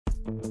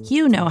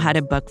You know how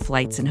to book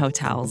flights and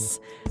hotels.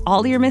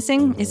 All you're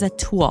missing is a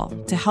tool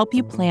to help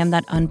you plan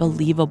that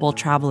unbelievable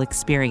travel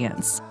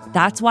experience.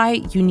 That's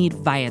why you need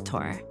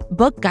Viator.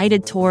 Book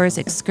guided tours,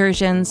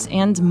 excursions,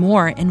 and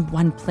more in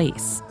one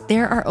place.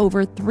 There are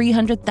over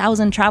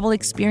 300,000 travel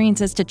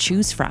experiences to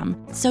choose from,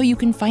 so you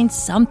can find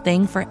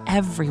something for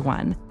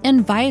everyone.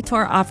 And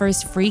Viator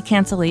offers free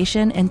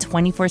cancellation and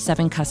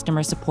 24/7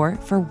 customer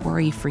support for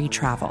worry-free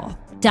travel.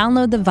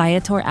 Download the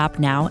Viator app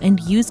now and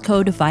use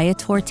code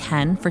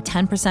Viator10 for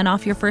 10%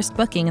 off your first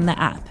booking in the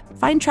app.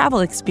 Find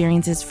travel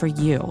experiences for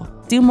you.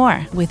 Do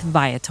more with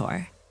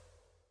Viator.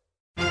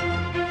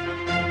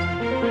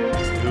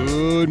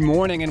 Good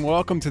morning and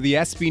welcome to the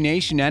SB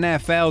Nation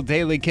NFL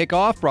Daily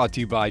Kickoff, brought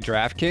to you by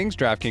DraftKings.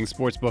 DraftKings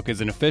Sportsbook is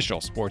an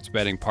official sports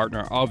betting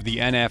partner of the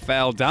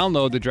NFL.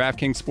 Download the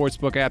DraftKings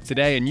Sportsbook app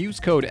today and use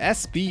code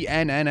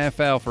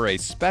SBNNFL for a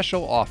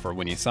special offer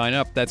when you sign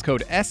up. That's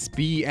code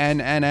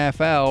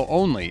SBNNFL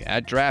only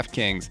at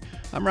DraftKings.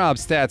 I'm Rob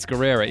Stats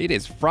Guerrera. It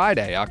is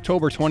Friday,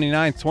 October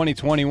 29th,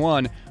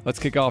 2021. Let's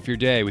kick off your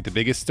day with the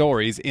biggest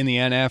stories in the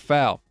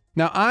NFL.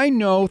 Now, I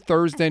know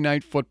Thursday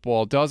Night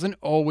Football doesn't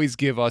always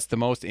give us the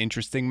most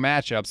interesting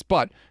matchups,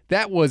 but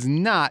that was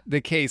not the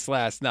case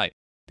last night.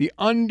 The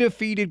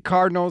undefeated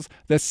Cardinals,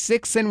 the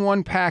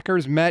 6-1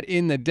 Packers met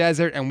in the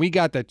desert, and we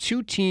got the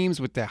two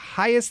teams with the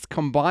highest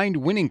combined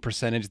winning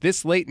percentage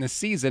this late in the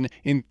season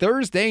in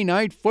Thursday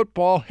Night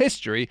Football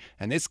history,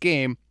 and this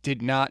game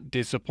did not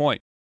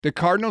disappoint. The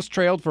Cardinals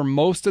trailed for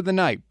most of the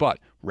night, but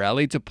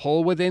rallied to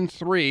pull within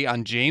 3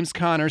 on James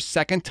Conner's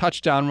second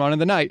touchdown run of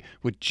the night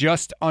with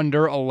just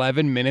under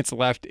 11 minutes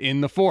left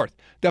in the fourth.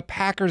 The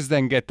Packers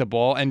then get the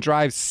ball and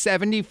drive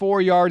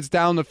 74 yards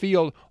down the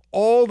field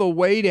all the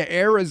way to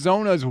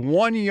Arizona's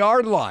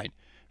 1-yard line.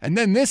 And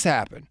then this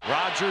happened.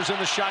 Rodgers in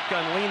the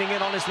shotgun, leaning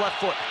in on his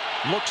left foot,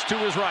 looks to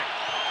his right,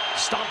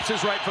 stomps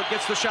his right foot,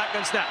 gets the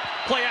shotgun snap,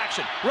 play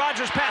action.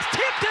 Rodgers pass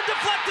tipped and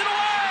deflected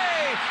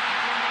away.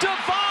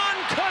 Devon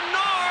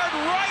Kennard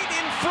right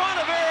in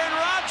front of Aaron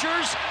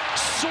Rodgers,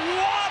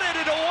 swatted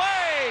it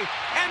away,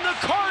 and the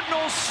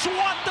Cardinals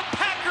swat the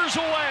Packers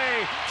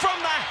away from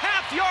the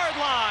half-yard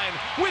line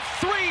with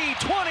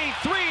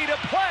 3:23 to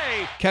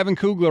play. Kevin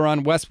Kugler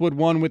on Westwood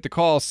One with the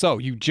call. So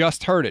you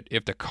just heard it.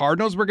 If the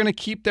Cardinals were going to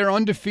keep their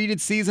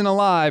undefeated season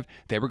alive,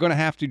 they were going to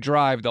have to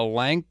drive the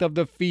length of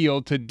the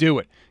field to do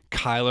it.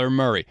 Kyler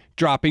Murray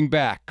dropping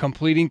back,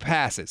 completing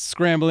passes,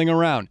 scrambling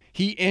around.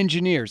 He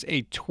engineers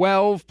a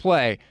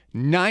 12-play,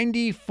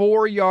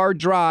 94-yard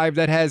drive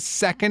that has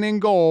second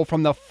and goal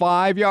from the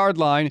 5-yard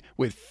line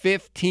with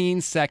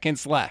 15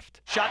 seconds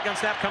left. Shotgun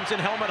snap comes in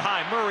helmet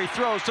high. Murray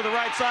throws to the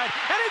right side,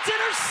 and it's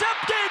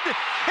intercepted.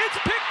 It's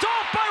picked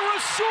off by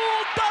Rasul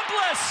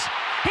Douglas.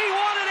 He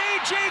wanted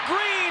A.J.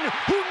 Green,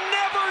 who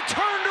never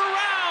turned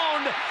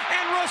around,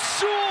 and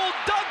Rasul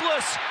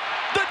Douglas,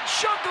 the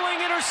juggling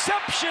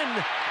interception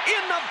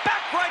in the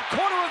back right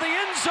corner of the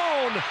end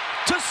zone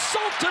to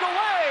salt it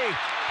away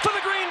for the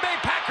Green Bay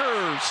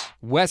Packers.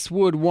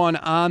 Westwood One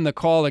on the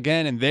call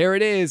again, and there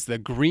it is. The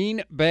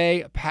Green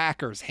Bay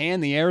Packers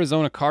hand the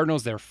Arizona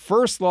Cardinals their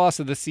first loss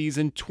of the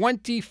season,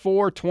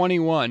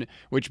 24-21,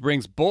 which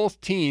brings both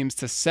teams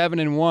to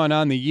 7-1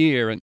 on the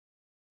year. And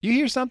you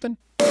hear something?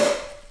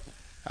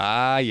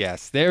 Ah,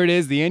 yes, there it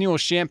is, the annual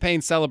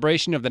champagne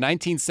celebration of the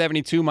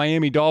 1972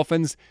 Miami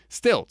Dolphins,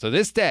 still, to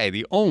this day,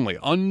 the only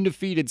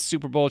undefeated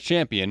Super Bowl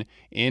champion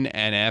in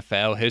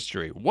NFL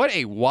history. What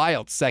a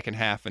wild second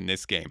half in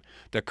this game.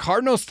 The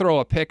Cardinals throw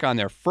a pick on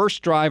their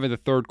first drive of the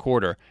third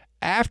quarter.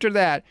 After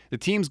that, the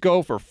teams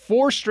go for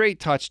 4 straight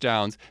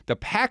touchdowns. The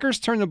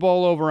Packers turn the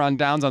ball over on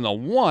downs on the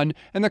 1,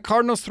 and the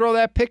Cardinals throw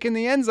that pick in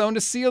the end zone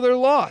to seal their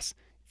loss.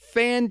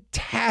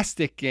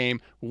 Fantastic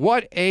game.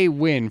 What a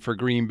win for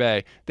Green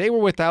Bay. They were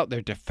without their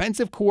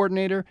defensive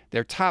coordinator,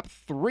 their top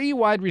 3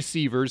 wide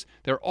receivers,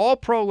 their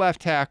all-pro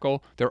left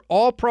tackle, their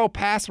all-pro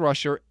pass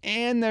rusher,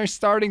 and their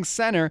starting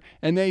center,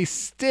 and they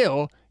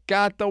still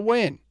got the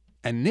win.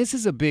 And this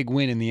is a big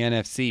win in the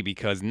NFC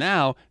because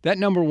now that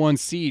number 1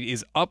 seed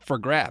is up for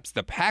grabs.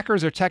 The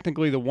Packers are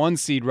technically the 1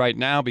 seed right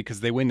now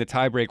because they win the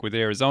tiebreak with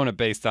Arizona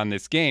based on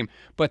this game.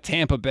 But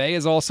Tampa Bay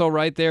is also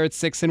right there at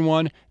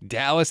 6-1.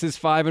 Dallas is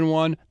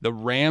 5-1. The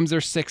Rams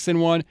are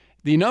 6-1.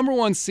 The number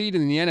 1 seed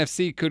in the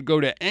NFC could go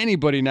to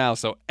anybody now,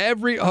 so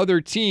every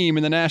other team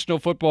in the National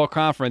Football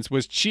Conference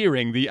was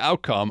cheering the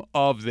outcome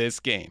of this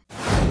game.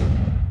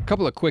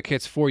 Couple of quick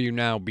hits for you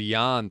now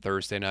beyond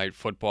Thursday Night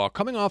Football.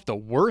 Coming off the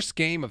worst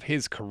game of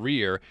his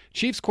career,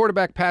 Chiefs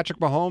quarterback Patrick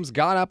Mahomes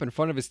got up in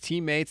front of his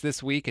teammates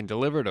this week and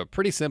delivered a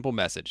pretty simple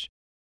message.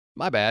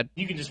 My bad.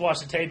 You can just watch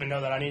the tape and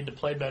know that I needed to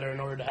play better in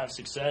order to have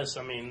success.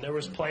 I mean, there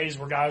was plays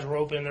where guys were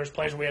open. There's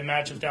plays where we had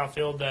matchups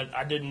downfield that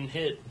I didn't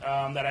hit,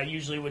 that I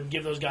usually would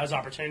give those guys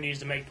opportunities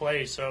to make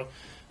plays. So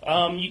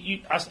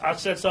I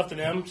said stuff to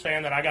them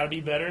saying that I got to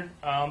be better,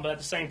 but at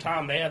the same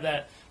time, they have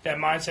that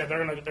mindset.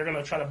 They're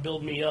gonna try to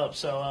build me up.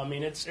 So I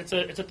mean, it's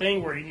a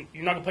thing where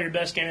you're not gonna play your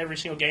best game every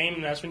single game,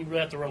 and that's when you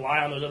really have to rely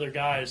on those other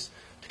guys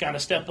to kind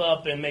of step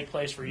up and make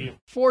plays for you.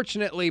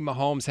 Fortunately,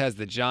 Mahomes has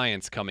the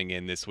Giants coming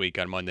in this week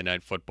on Monday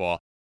Night Football.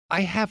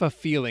 I have a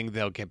feeling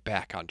they'll get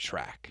back on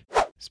track.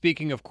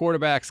 Speaking of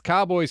quarterbacks,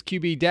 Cowboys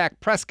QB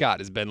Dak Prescott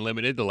has been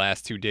limited the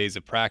last 2 days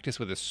of practice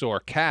with a sore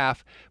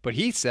calf, but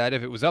he said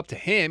if it was up to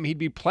him, he'd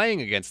be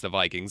playing against the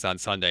Vikings on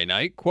Sunday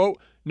night.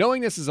 Quote,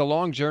 "Knowing this is a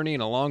long journey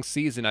and a long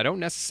season, I don't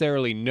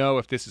necessarily know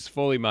if this is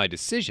fully my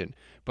decision,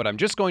 but I'm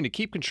just going to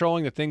keep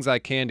controlling the things I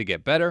can to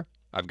get better.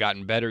 I've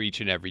gotten better each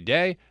and every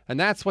day, and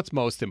that's what's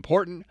most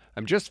important.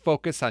 I'm just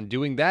focused on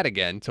doing that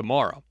again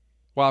tomorrow."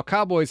 While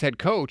Cowboys head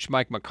coach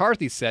Mike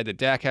McCarthy said that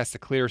Dak has to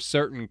clear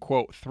certain,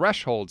 quote,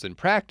 thresholds in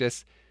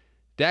practice,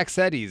 Dak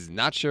said he's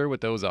not sure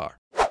what those are.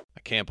 I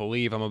can't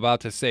believe I'm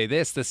about to say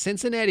this. The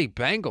Cincinnati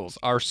Bengals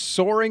are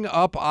soaring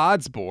up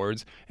odds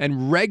boards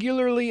and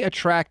regularly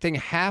attracting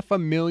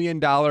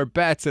 $500,000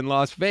 bets in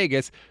Las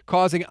Vegas,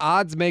 causing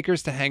odds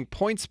makers to hang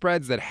point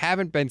spreads that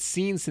haven't been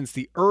seen since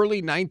the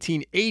early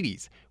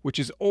 1980s, which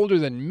is older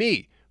than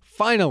me.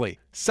 Finally,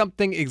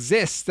 something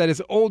exists that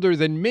is older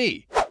than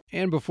me.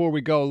 And before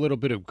we go, a little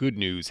bit of good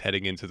news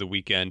heading into the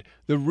weekend.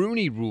 The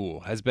Rooney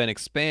Rule has been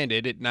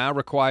expanded. It now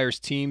requires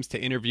teams to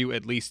interview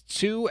at least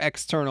 2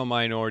 external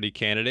minority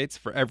candidates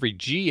for every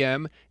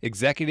GM,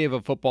 executive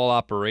of football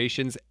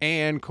operations,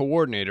 and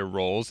coordinator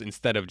roles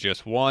instead of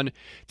just 1.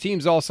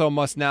 Teams also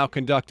must now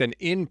conduct an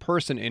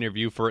in-person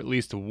interview for at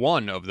least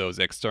 1 of those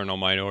external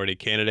minority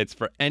candidates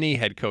for any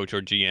head coach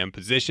or GM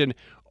position.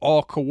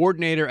 All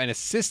coordinator and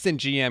assistant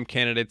GM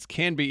candidates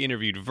can be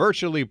interviewed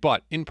virtually,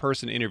 but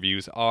in-person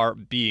interviews are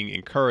being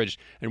encouraged.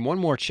 And one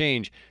more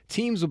change,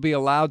 teams will be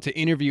allowed to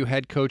interview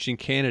head coaching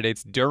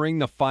candidates during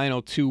the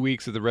final 2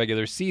 weeks of the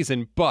regular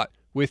season, but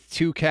with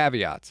 2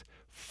 caveats.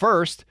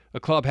 First, a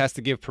club has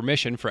to give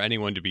permission for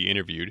anyone to be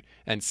interviewed.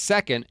 And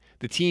second,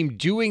 the team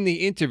doing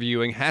the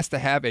interviewing has to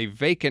have a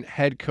vacant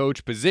head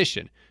coach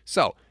position.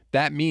 So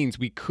that means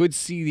we could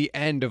see the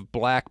end of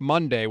Black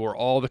Monday where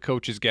all the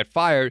coaches get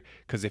fired,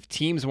 because if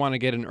teams want to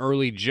get an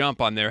early jump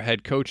on their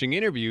head coaching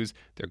interviews,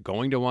 they're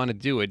going to want to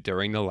do it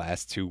during the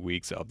last 2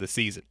 weeks of the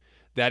season.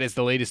 That is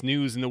the latest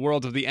news in the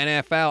world of the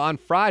NFL on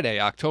Friday,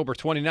 October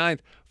 29th.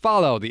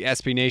 Follow the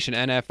SB Nation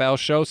NFL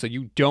show so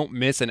you don't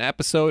miss an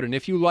episode. And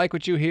if you like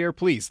what you hear,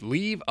 please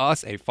leave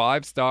us a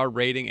 5-star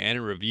rating and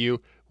a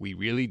review. We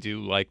really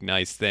do like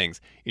nice things.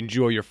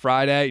 Enjoy your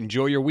Friday.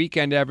 Enjoy your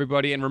weekend,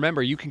 everybody. And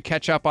remember, you can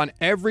catch up on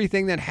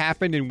everything that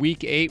happened in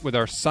Week 8 with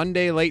our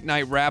Sunday late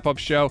night wrap-up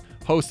show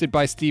hosted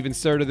by Steven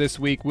Serta this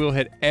week. We'll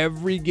hit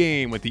every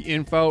game with the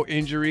info,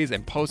 injuries,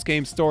 and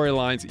post-game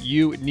storylines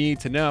you need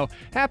to know.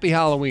 Happy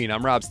Halloween.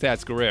 I'm Rob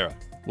Stats Guerrera.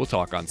 We'll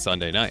talk on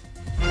Sunday night.